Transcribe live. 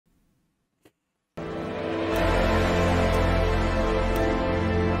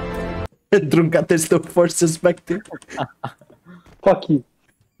Truncate still force suspected. Fuck you.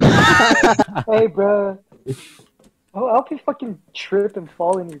 Hey, bro. I hope you fucking trip and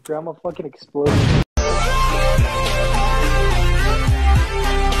fall and your grandma fucking explodes.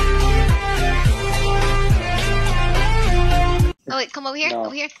 Oh wait, come over here. No.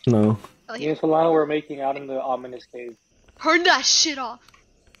 Over here. No. Over Me here. and Solana were making out in the ominous cave. Turn that shit off.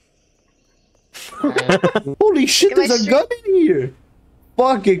 Holy shit, Look at my there's a gun in here!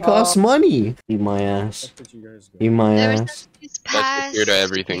 Fuck, it costs money! Eat my ass. Eat my There was ass. this past weird to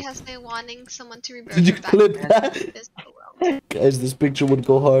everything. has been wanting someone to rebirth Did you her back clip to that? the physical world. Guys, this picture would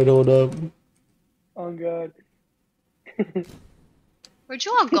go hard, hold up. Oh god. Where'd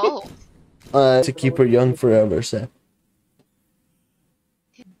you all go? To keep her young forever, Seth.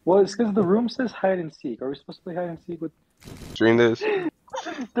 Well, it's because the room says hide and seek. Are we supposed to play hide and seek with... Stream this.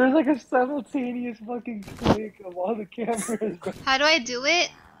 There's like a simultaneous fucking click of all the cameras. How do I do it?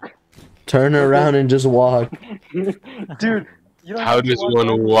 Turn around and just walk. Dude, you don't How have to does watch one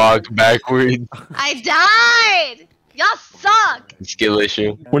all- walk backwards? I died! Y'all suck! Skill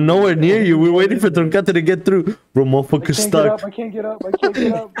issue. We're nowhere near you. We're waiting for Truncate to get through. Bro, I motherfucker's can't get up, stuck. I can't get up, I can't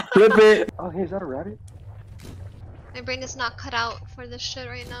get up. Flip it. Oh, hey, is that a rabbit? My brain is not cut out for this shit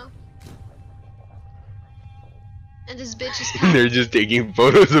right now. And this bitch is They're just taking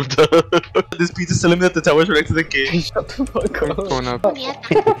photos of them. This pizza's telling me that the towers are next to the cave. Shut the fuck up. Going up. Oh my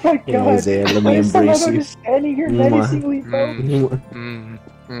god. Yeah, Isaiah, let me Why is embrace Solana you. just standing here menacingly, bro?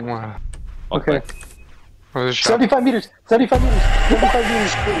 Okay. Where's the shop? 75 meters! 75 meters!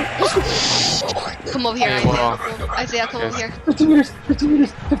 75 meters! Come over here, Hey, well, Isaiah, come over here. 15 meters! 15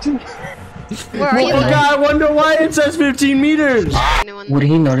 meters! 15 meters! Where are you? Oh god, I wonder why it says 15 meters. Anyone? Would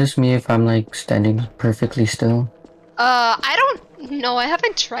he notice me if I'm like standing perfectly still? I don't know. I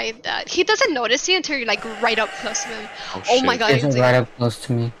haven't tried that. He doesn't notice you until you're like right up close to him. Oh my god, He's Isaiah. right up close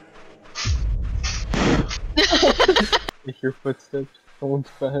to me. Your footsteps. Someone's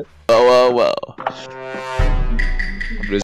fat. Well.